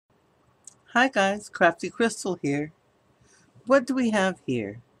Hi guys, Crafty Crystal here. What do we have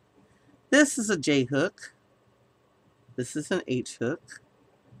here? This is a J hook. This is an H hook.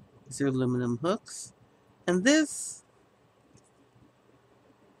 These are aluminum hooks. And this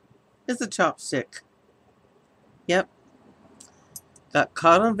is a chopstick. Yep. Got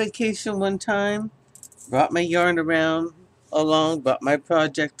caught on vacation one time, brought my yarn brought my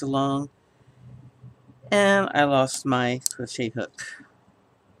project along, and I lost my crochet hook.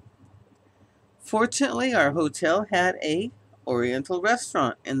 Fortunately, our hotel had a Oriental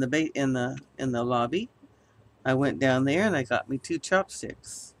restaurant in the lobby. I went down there and I got me 2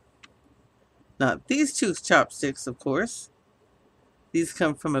 chopsticks. Not these 2 chopsticks, of course. These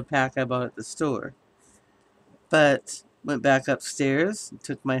come from a pack I bought at the store. But went back upstairs,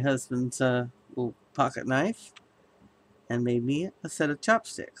 took my husband's little pocket knife, and made me a set of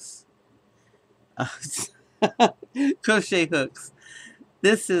chopsticks. Uh, crochet hooks.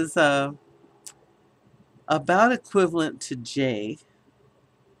 This is about equivalent to J.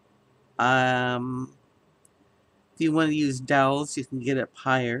 If you want to use dowels, you can get up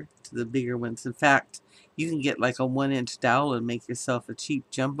higher to the bigger ones. In fact, you can get like a 1-inch dowel and make yourself a cheap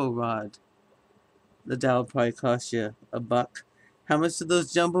jumbo rod. The dowel probably cost you $1. How much do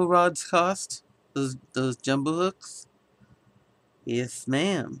those jumbo rods cost? Those jumbo hooks? Yes,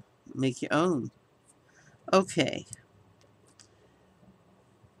 ma'am. Make your own. Okay.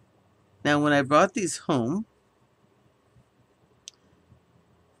 Now, when I brought these home,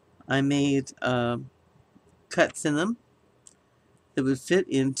 I made cuts in them that would fit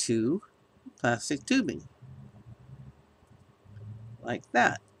into plastic tubing, like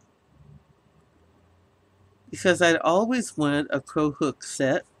that. Because I'd always wanted a Crohook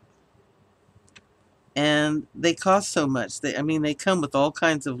set, and they cost so much. They come with all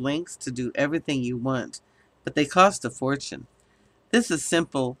kinds of links to do everything you want, but they cost a fortune. This is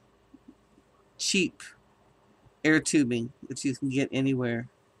simple, cheap air tubing that you can get anywhere.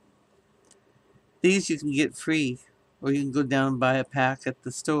 These you can get free, or you can go down and buy a pack at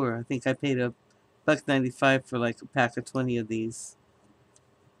the store. I think I paid $1.95 for like a pack of 20 of these.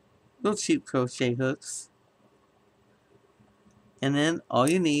 Little cheap crochet hooks. And then all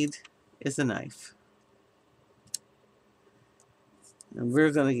you need is a knife. And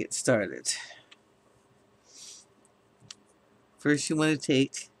we're going to get started. First you want to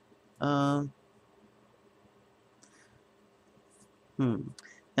take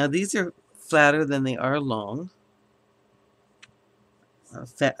now these are flatter than they are long,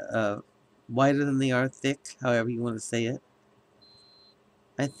 wider than they are thick, however you want to say it.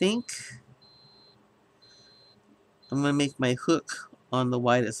 I think I'm going to make my hook on the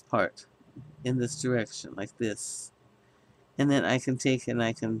widest part in this direction, like this. And then I can take and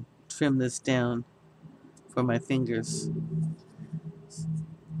I can trim this down for my fingers.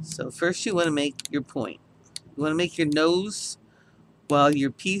 So first you want to make your point. You want to make your nose while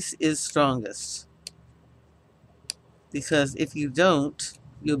your piece is strongest. Because if you don't,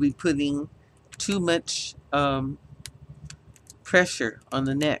 you'll be putting too much pressure on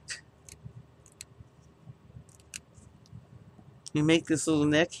the neck. You make this little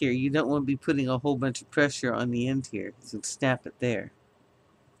neck here, you don't want to be putting a whole bunch of pressure on the end here. So snap it there.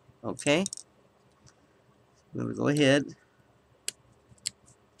 Okay? I'm going to go ahead.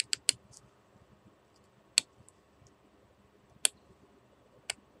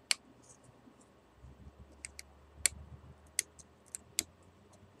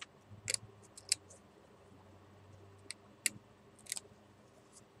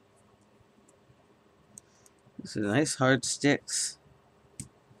 These are nice hard sticks.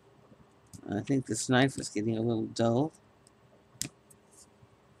 I think this knife is getting a little dull.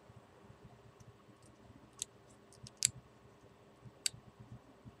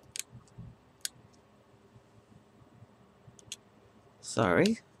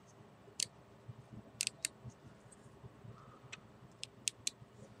 Sorry.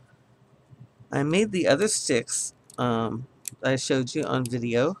 I made the other sticks I showed you on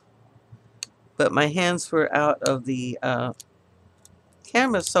video, but my hands were out of the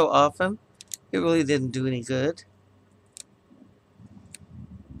camera so often, it really didn't do any good.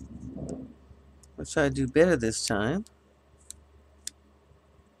 I'll try to do better this time.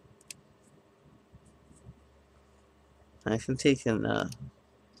 I can take and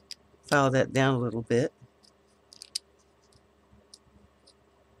file that down a little bit.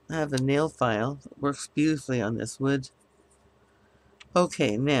 I have a nail file that works beautifully on this wood.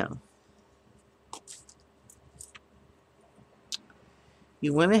 Okay, now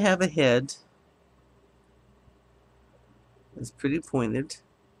you want to have a head that's pretty pointed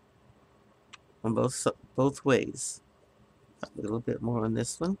on both ways. A little bit more on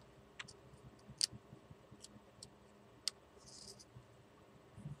this one.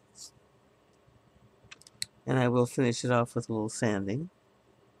 And I will finish it off with a little sanding.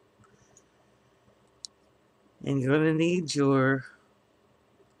 And you're going to need your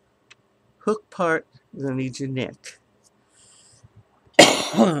hook part, you're going to need your neck.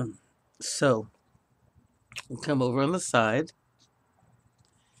 So, we'll come over on the side,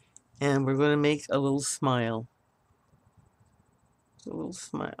 and we're going to make a little smile. A little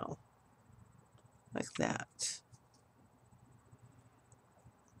smile. Like that.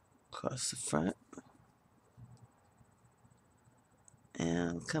 Across the front.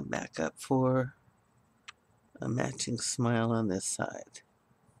 And come back up for a matching smile on this side.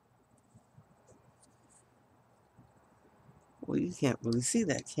 Well, you can't really see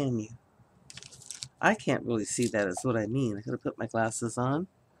that, can you? I can't really see that is what I mean. I gotta put my glasses on.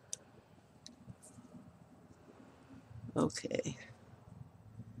 Okay.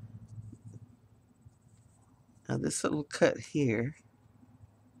 Now this little cut here,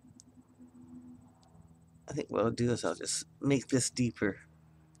 I think what I'll do is I'll just make this deeper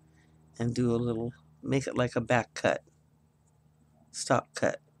and do a little, make it like a back cut, stop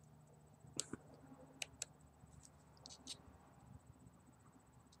cut.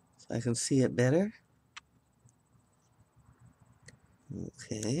 So I can see it better.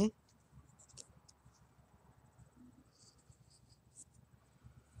 Okay.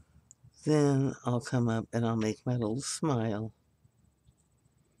 Then I'll come up and I'll make my little smile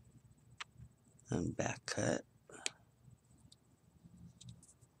and back cut.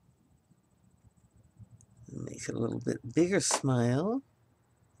 And make it a little bit bigger smile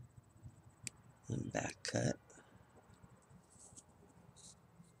and back cut.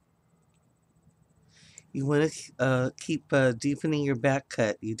 You want to keep deepening your back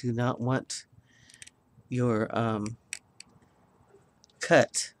cut. You do not want your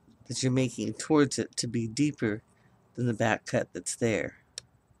cut that you're making towards it to be deeper than the back cut that's there,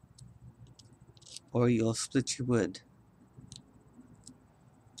 or you'll split your wood.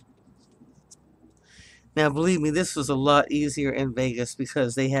 Now, believe me, this was a lot easier in Vegas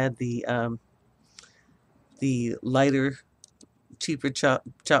because they had the lighter, cheaper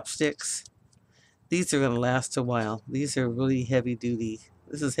chopsticks. These are going to last a while. These are really heavy duty.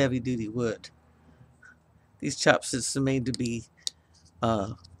 This is heavy duty wood. These chopsticks are made to be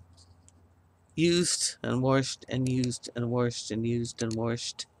used and washed and used and washed and used and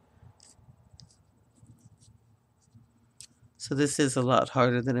washed. So this is a lot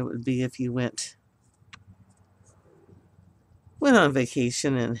harder than it would be if you went on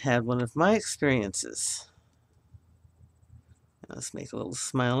vacation and had one of my experiences. Let's make a little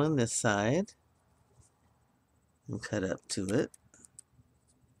smile on this side and cut up to it.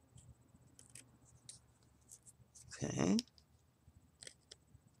 Okay.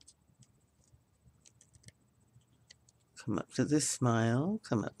 Come up to this smile,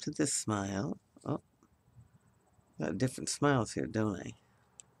 come up to this smile. Oh, got different smiles here, don't I?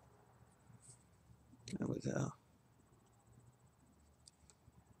 There we go.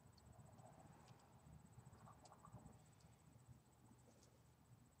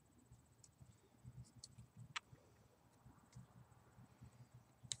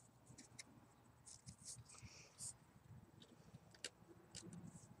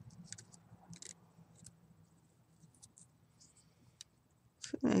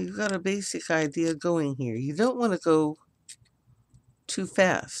 Now you've got a basic idea going here. You don't want to go too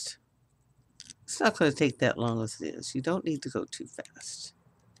fast. It's not going to take that long as it is. You don't need to go too fast.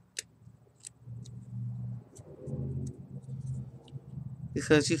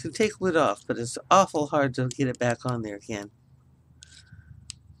 Because you can take wood off, but it's awful hard to get it back on there again.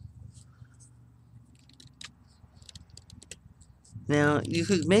 Now, you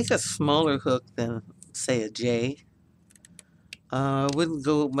could make a smaller hook than, say, a J. I wouldn't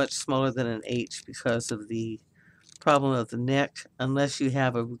go much smaller than an H because of the problem of the neck, unless you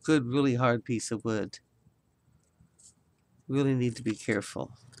have a good, really hard piece of wood. You really need to be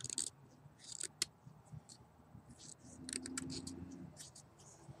careful.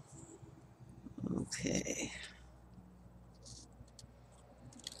 Okay.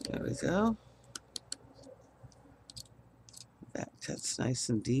 There we go. That cut's nice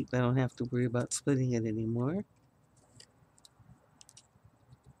and deep. I don't have to worry about splitting it anymore.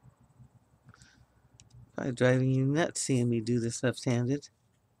 Probably driving you nuts seeing me do this left-handed.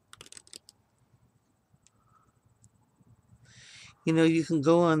 You know, you can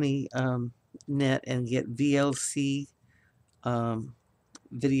go on the net and get VLC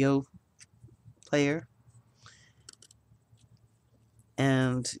video player.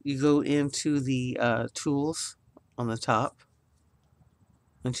 And you go into the tools on the top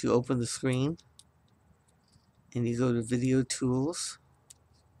once you open the screen. And you go to video tools.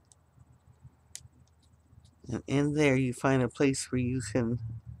 And in there you find a place where you can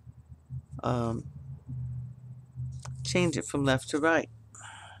change it from left to right,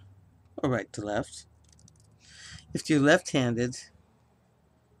 or right to left. If you're left-handed,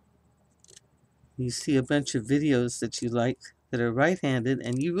 you see a bunch of videos that you like that are right-handed,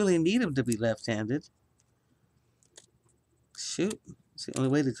 and you really need them to be left-handed. Shoot, it's the only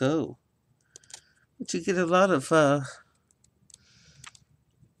way to go. But you get a lot of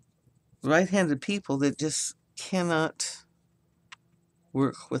right-handed people that just cannot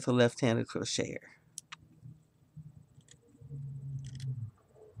work with a left-handed crocheter.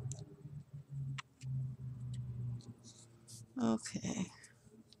 Okay.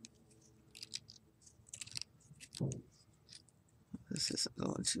 This isn't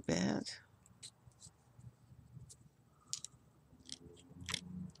going too bad.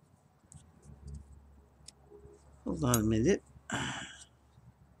 Hold on a minute.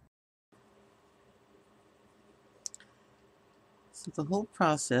 So the whole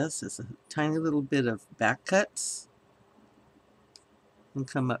process is a tiny little bit of back cuts and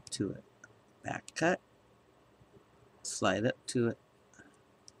come up to it. Back cut, slide up to it.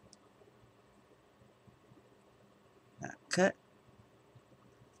 Back cut,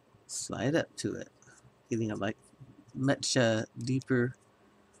 slide up to it. Getting a much deeper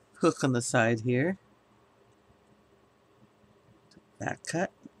hook on the side here. Back cut,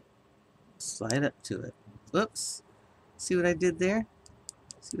 slide up to it. Whoops. See what I did there?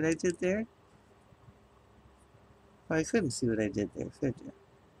 See what I did there? Oh, I couldn't see what I did there, could you?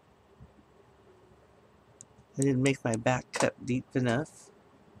 I didn't make my back cut deep enough.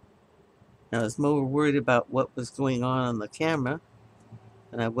 I was more worried about what was going on the camera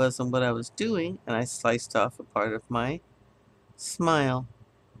than I was on what I was doing, and I sliced off a part of my smile.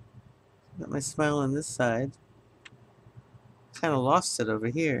 Got my smile on this side. Kind of lost it over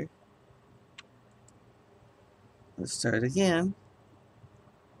here. Let's start again.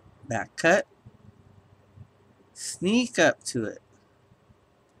 Back cut. Sneak up to it.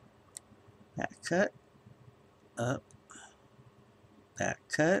 Back cut. Up. Back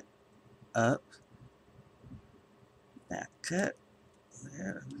cut. Up. Back cut.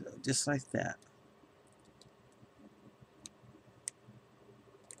 There we go. Just like that.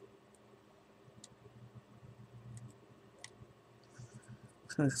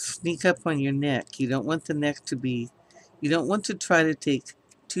 Kind of sneak up on your neck. You don't want the neck to be, you don't want to try to take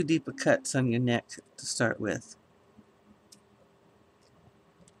too deep a cuts on your neck to start with.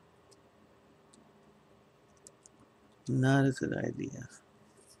 Not a good idea.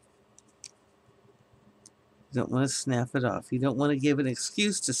 You don't want to snap it off. You don't want to give an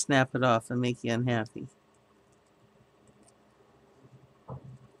excuse to snap it off and make you unhappy.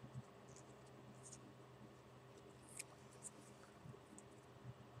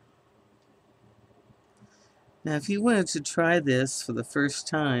 Now, if you wanted to try this for the first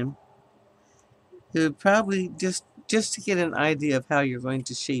time, it would probably just to get an idea of how you're going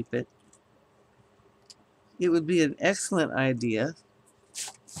to shape it, it would be an excellent idea.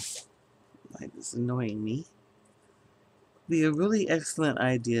 Light is annoying me. Be a really excellent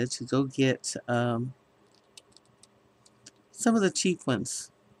idea to go get some of the cheap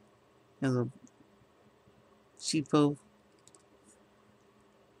ones. You know, the cheapo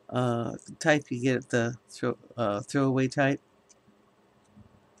type you get at the throwaway type.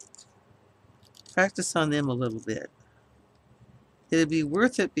 Practice on them a little bit. It'd be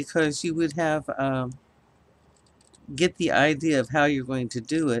worth it because you would have get the idea of how you're going to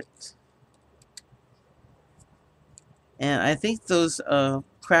do it. And I think those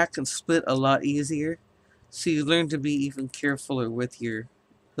crack and split a lot easier. So you learn to be even carefuler with your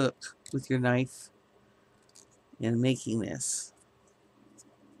hook, with your knife, in making this.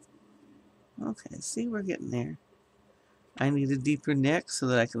 Okay, see, we're getting there. I need a deeper neck so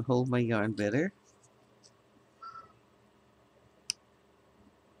that I can hold my yarn better.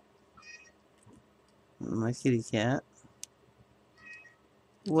 My kitty cat.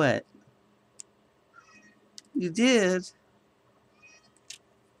 What? You did?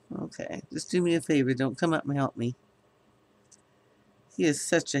 Okay, just do me a favor. Don't come up and help me. He is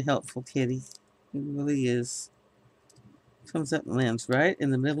such a helpful kitty. He really is. Comes up and lands right in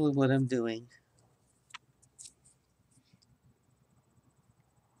the middle of what I'm doing.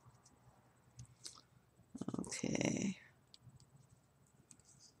 Okay.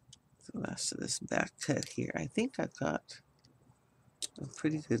 The last of this back cut here. I think I've got a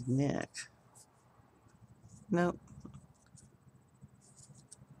pretty good neck. Nope.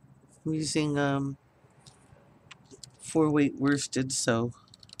 I'm using 4-weight worsted, so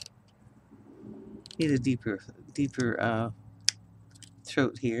need a deeper,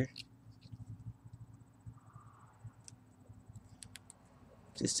 throat here.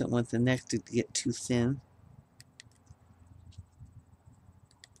 Just don't want the neck to get too thin.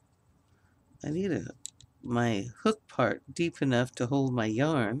 I need my hook part deep enough to hold my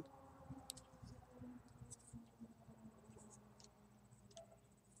yarn.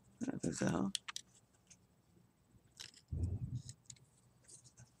 There we go.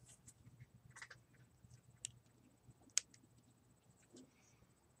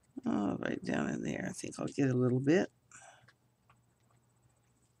 Oh, right down in there. I think I'll get a little bit.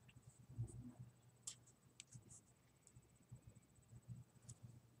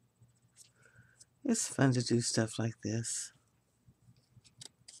 It's fun to do stuff like this.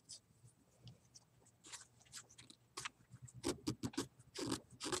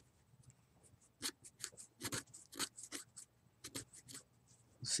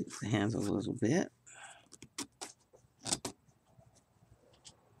 See the handle a little bit.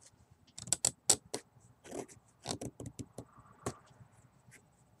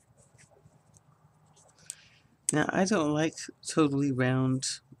 Now, I don't like totally round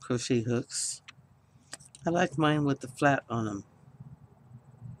crochet hooks. I like mine with the flat on them.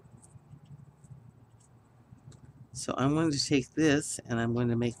 So I'm going to take this and I'm going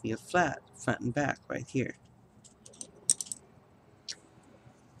to make me a flat front and back right here.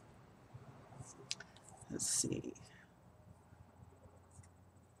 Let's see.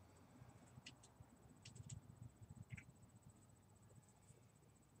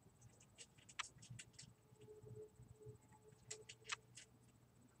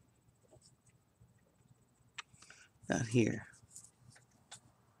 About here.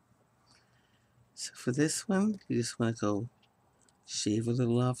 So for this one, you just want to go shave a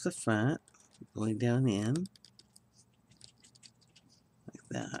little off the front, going down in, like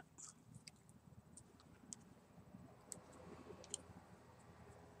that.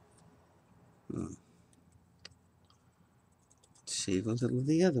 Shave a little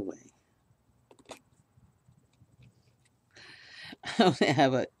the other way. I don't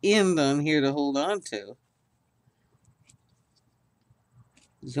have an end on here to hold on to.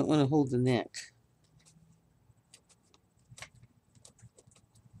 You don't want to hold the neck.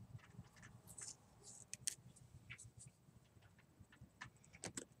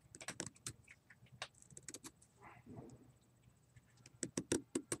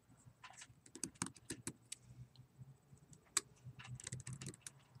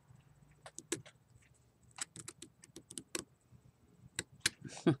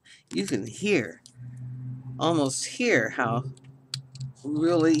 You can hear, almost hear how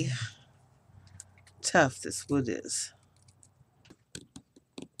really tough this wood is.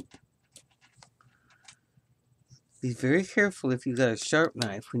 Be very careful if you've got a sharp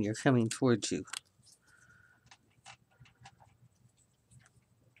knife when you're coming towards you.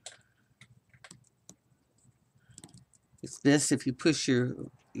 It's best if you push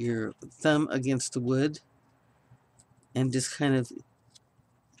your thumb against the wood and just kind of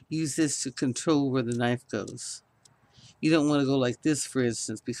use this to control where the knife goes. You don't want to go like this, for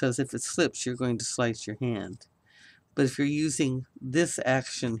instance, because if it slips, you're going to slice your hand. But if you're using this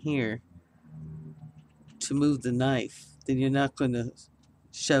action here to move the knife, then you're not going to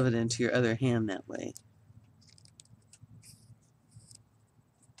shove it into your other hand that way.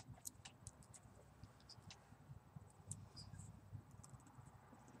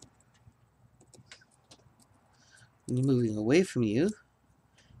 When you're moving away from you,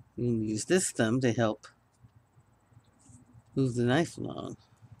 you can use this thumb to help move the knife along.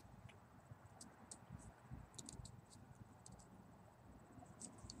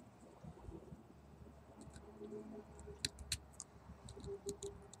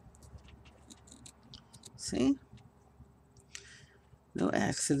 See? No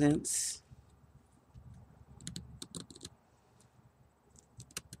accidents.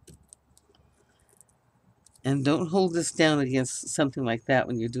 And don't hold this down against something like that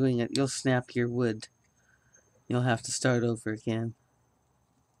when you're doing it. You'll snap your wood. You'll have to start over again.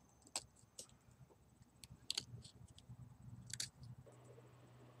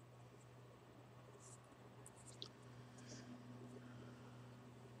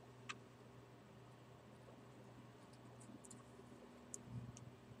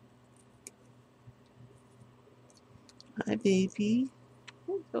 Hi, baby.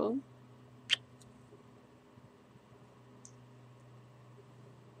 Hello.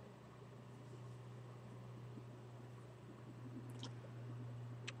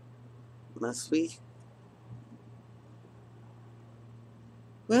 Must we?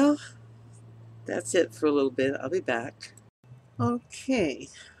 Well, that's it for a little bit. I'll be back. Okay.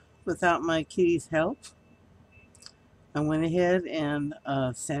 Without my kitty's help, I went ahead and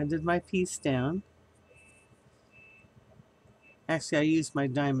sanded my piece down. Actually, I used my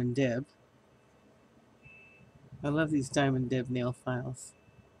Diamond Deb. I love these Diamond Deb nail files.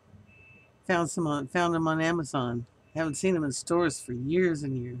 Found them on Amazon. Haven't seen them in stores for years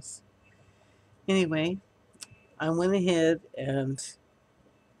and years. Anyway, I went ahead and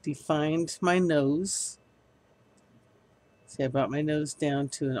defined my nose. See, I brought my nose down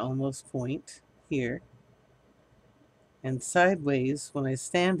to an almost point here. And sideways, when I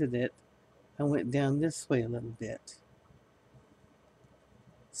sanded it, I went down this way a little bit,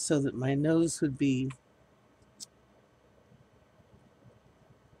 so that my nose would be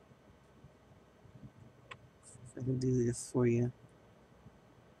I can do this for you.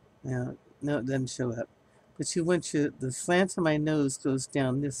 Now, no, it doesn't show up. But you want the slant of my nose goes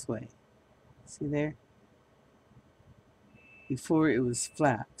down this way. See there? Before it was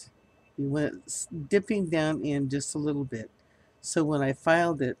flat. You went dipping down in just a little bit. So when I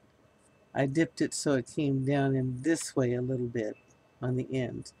filed it, I dipped it so it came down in this way a little bit on the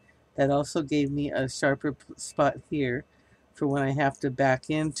end. That also gave me a sharper spot here for when I have to back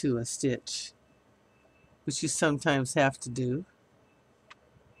into a stitch, which you sometimes have to do.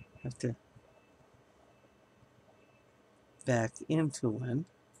 Have to back into one.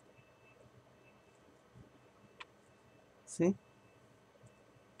 See?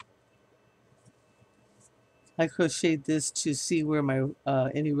 I crocheted this to see where my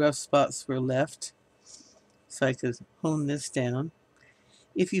any rough spots were left, so I could hone this down.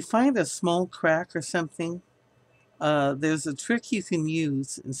 If you find a small crack or something, there's a trick you can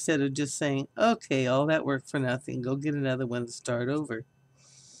use instead of just saying, okay, all that work for nothing, go get another one and start over.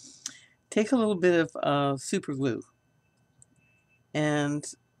 Take a little bit of super glue, and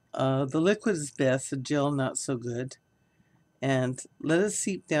the liquid is best, the gel not so good, and let it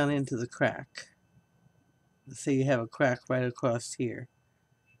seep down into the crack. Let's say you have a crack right across here.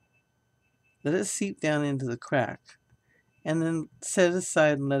 Let it seep down into the crack, and then set it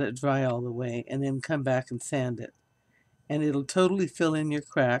aside and let it dry all the way, and then come back and sand it. And it'll totally fill in your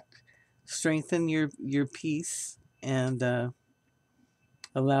crack, strengthen your piece, and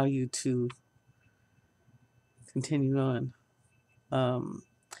allow you to continue on.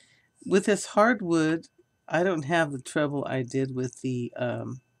 With this hardwood, I don't have the trouble I did with the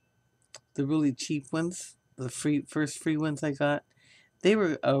really cheap ones, the first free ones I got. They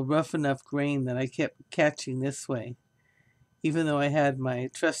were a rough enough grain that I kept catching this way, even though I had my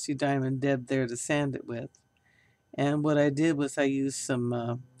trusty Diamond Deb there to sand it with. And what I did was I used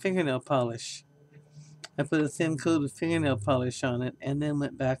some fingernail polish. I put a thin coat of fingernail polish on it and then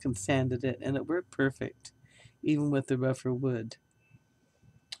went back and sanded it, and it worked perfect, even with the rougher wood.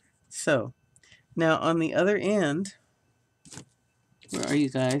 So, now on the other end, where are you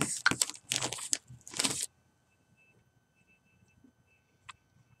guys?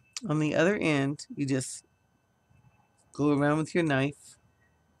 On the other end, you just go around with your knife.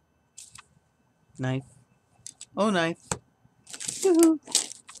 Knife. Oh, knife. Woohoo!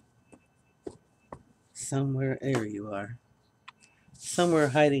 Somewhere, there you are. Somewhere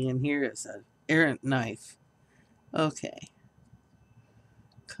hiding in here is an errant knife. Okay.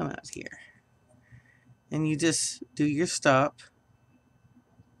 Come out here. And you just do your stop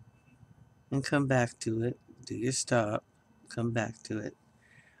and come back to it. Do your stop, come back to it.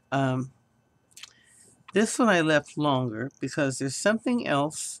 This one I left longer because there's something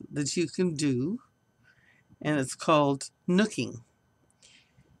else that you can do, and it's called knooking.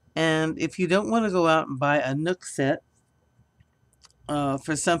 And if you don't want to go out and buy a knook set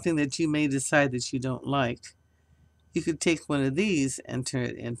for something that you may decide that you don't like, you could take one of these and turn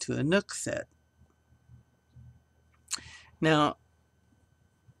it into a knook set. Now,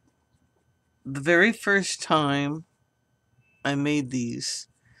 the very first time I made these,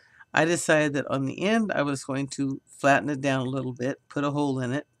 I decided that on the end I was going to flatten it down a little bit, put a hole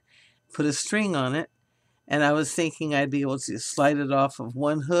in it, put a string on it, and I was thinking I'd be able to slide it off of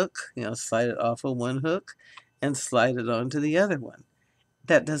one hook, slide it off of one hook and slide it onto the other one.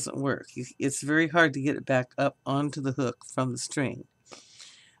 That doesn't work. It's very hard to get it back up onto the hook from the string.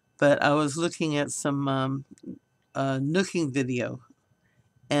 But I was looking at some nooking video,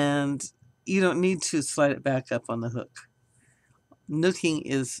 and you don't need to slide it back up on the hook. Nooking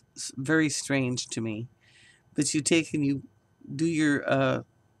is very strange to me, but you take and you do your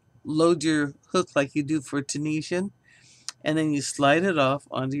load your hook like you do for Tunisian, and then you slide it off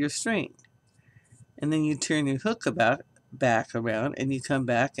onto your string, and then you turn your hook back around, and you come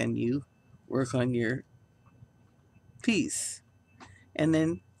back and you work on your piece, and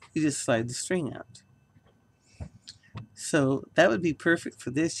then you just slide the string out. So that would be perfect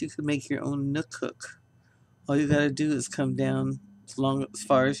for this. You could make your own knook hook. All you got to do is come down as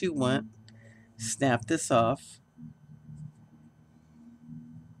far as you want, snap this off,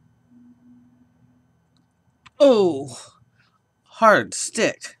 Oh, hard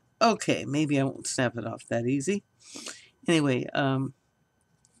stick. Okay, maybe I won't snap it off that easy. Anyway,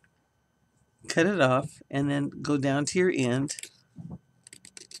 cut it off and then go down to your end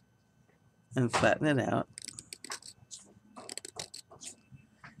and flatten it out.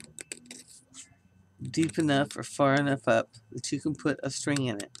 Deep enough or far enough up that you can put a string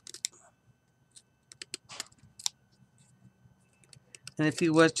in it. And if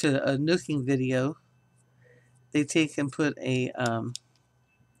you watch a knooking video, they take and put they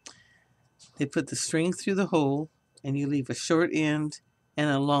put the string through the hole, and you leave a short end and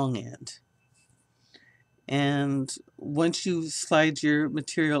a long end. And once you slide your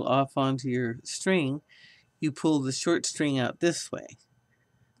material off onto your string, you pull the short string out this way.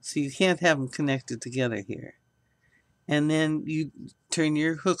 So you can't have them connected together here. And then you turn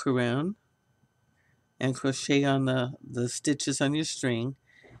your hook around and crochet on the stitches on your string,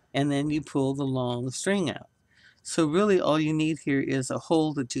 and then you pull the long string out. So really all you need here is a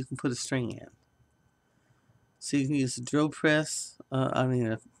hole that you can put a string in. So you can use a drill press, a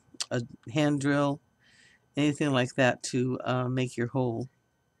hand drill, anything like that to make your hole.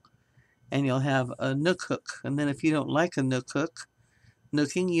 And you'll have a knook hook. And then if you don't like a knook hook,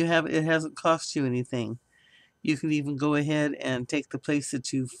 nooking, it hasn't cost you anything. You can even go ahead and take the place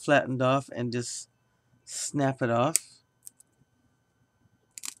that you've flattened off and just snap it off.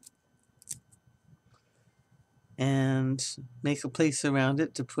 And make a place around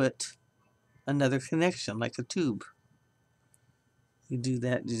it to put another connection, like a tube. You do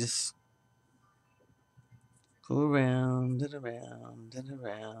that, you just go around and around and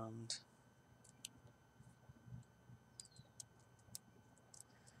around.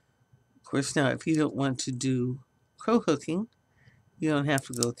 Of course, now if you don't want to do crow hooking, you don't have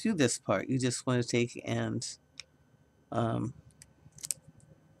to go through this part. You just want to take and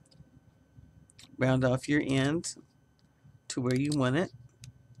round off your end to where you want it.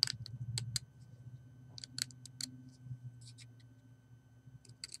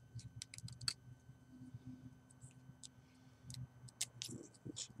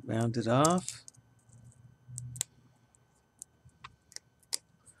 Round it off.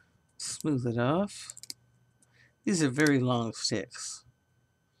 Smooth it off. These are very long sticks.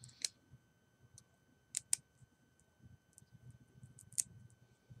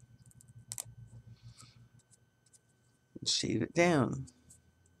 Shave it down.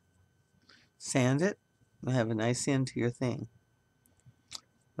 Sand it. You'll have a nice end to your thing.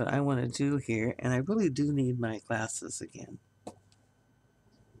 What I want to do here, and I really do need my glasses again.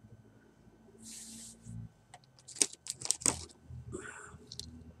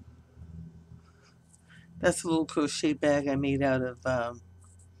 That's a little crochet bag I made out of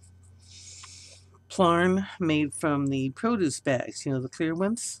Plarn, made from the produce bags, you know, the clear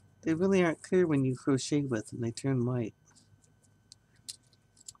ones. They really aren't clear when you crochet with them. They turn white.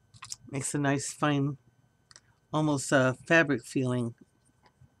 Makes a nice, fine, almost fabric feeling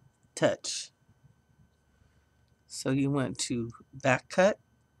touch. So you want to back cut,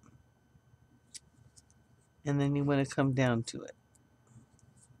 and then you want to come down to it.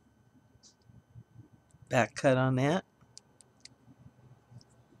 Back cut on that.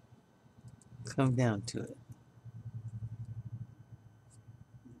 Come down to it.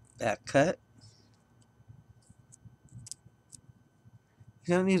 Back cut.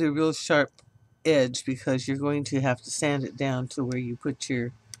 You don't need a real sharp edge because you're going to have to sand it down to where you put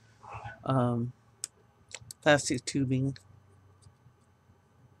your plastic tubing.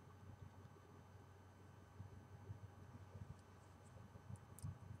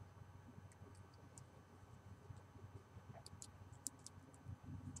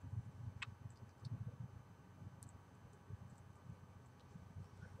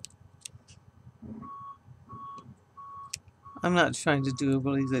 I'm not trying to do a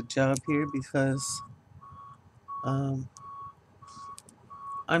really good job here because I'm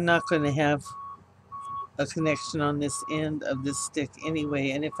not going to have a connection on this end of this stick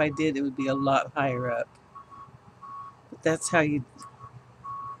anyway, and if I did, it would be a lot higher up. But that's how you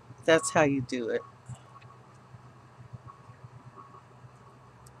do it.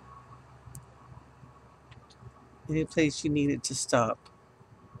 Any place you need it to stop.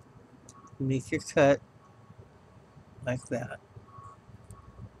 You make your cut like that.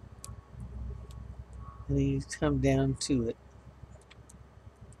 And then you come down to it.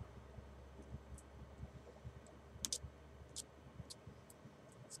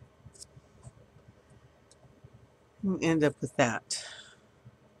 You end up with that.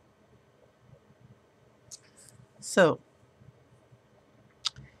 So,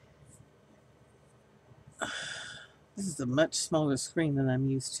 this is a much smaller screen than I'm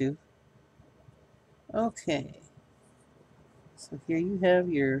used to. Okay, so here you have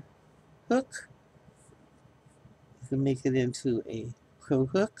your hook. You can make it into a crow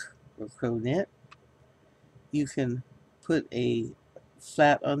hook or crow net. You can put a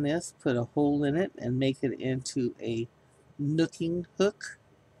flat on this, put a hole in it, and make it into a knooking hook.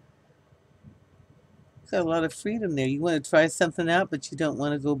 Got a lot of freedom there. You want to try something out, but you don't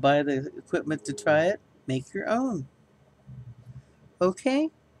want to go buy the equipment to try it? Make your own. Okay?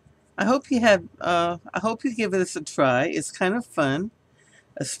 I hope you have. I hope you give this a try. It's kind of fun,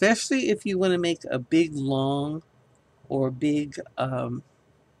 especially if you want to make a big, long, or big,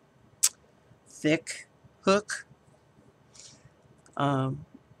 thick hook. Um,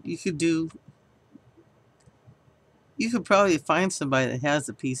 you could do. You could probably find somebody that has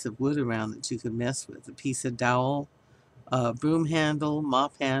a piece of wood around that you could mess with. A piece of dowel, broom handle,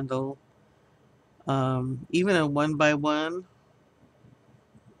 mop handle, even a 1x1.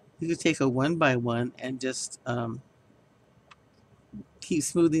 You could take a 1x1 and just keep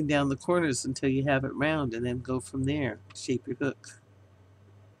smoothing down the corners until you have it round, and then go from there. Shape your hook.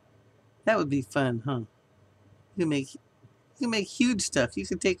 That would be fun, huh? You can make huge stuff. You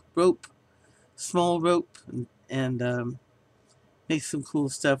can take rope, small rope, and make some cool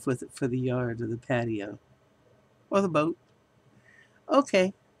stuff with it for the yard or the patio or the boat.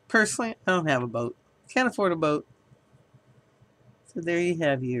 Okay, personally, I don't have a boat. Can't afford a boat. So there you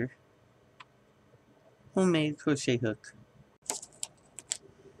have your homemade crochet hook.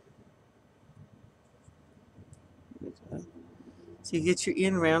 So you get your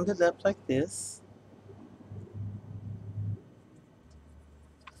end rounded up like this.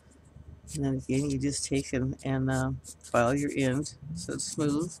 And then again, you just take and file your end so it's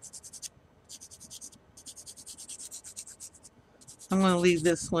smooth. I'm going to leave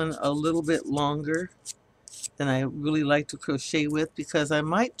this one a little bit longer than I really like to crochet with, because I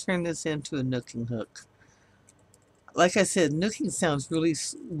might turn this into a nooking hook. Like I said, nooking sounds really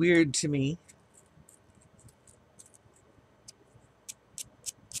weird to me.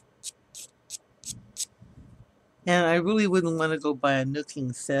 And I really wouldn't want to go buy a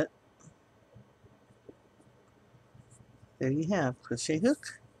nooking set. There you have crochet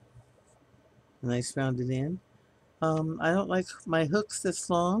hook. Nice rounded end. I don't like my hooks this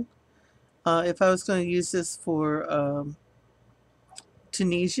long. If I was going to use this for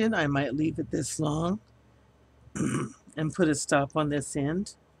Tunisian, I might leave it this long and put a stop on this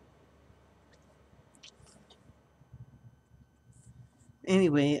end.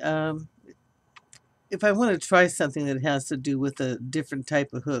 Anyway, if I want to try something that has to do with a different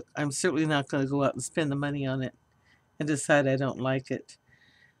type of hook, I'm certainly not going to go out and spend the money on it and decide I don't like it.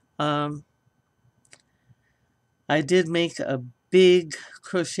 I did make a big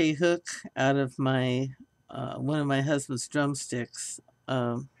crochet hook out of my one of my husband's drumsticks.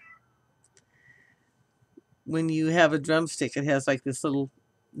 When you have a drumstick, it has like this little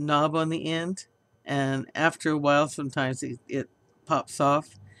knob on the end, and after a while, sometimes it pops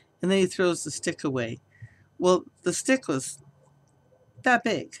off, and then he throws the stick away. Well, the stick was that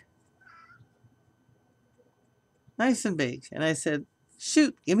big, nice and big, and I said,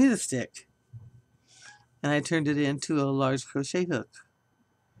 "Shoot, give me the stick," and I turned it into a large crochet hook.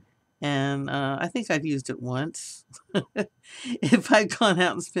 And I think I've used it once. If I'd gone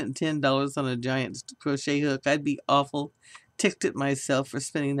out and spent $10 on a giant crochet hook, I'd be awful ticked at myself for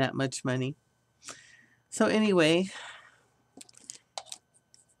spending that much money. So anyway,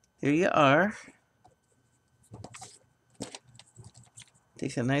 there you are.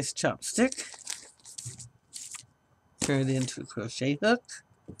 Take a nice chopstick, turn it into a crochet hook,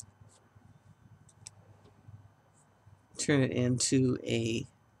 turn it into a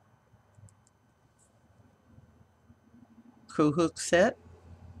Crohook set,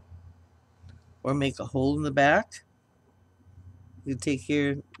 or make a hole in the back. You take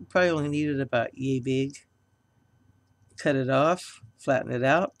here, you probably only need it about yay big. Cut it off, flatten it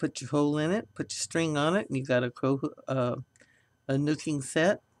out, put your hole in it, put your string on it, and you got a nooking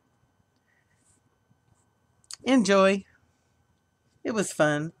set. Enjoy. It was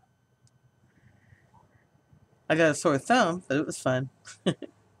fun. I got a sore thumb, but it was fun.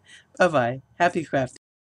 Bye-bye. Happy crafting.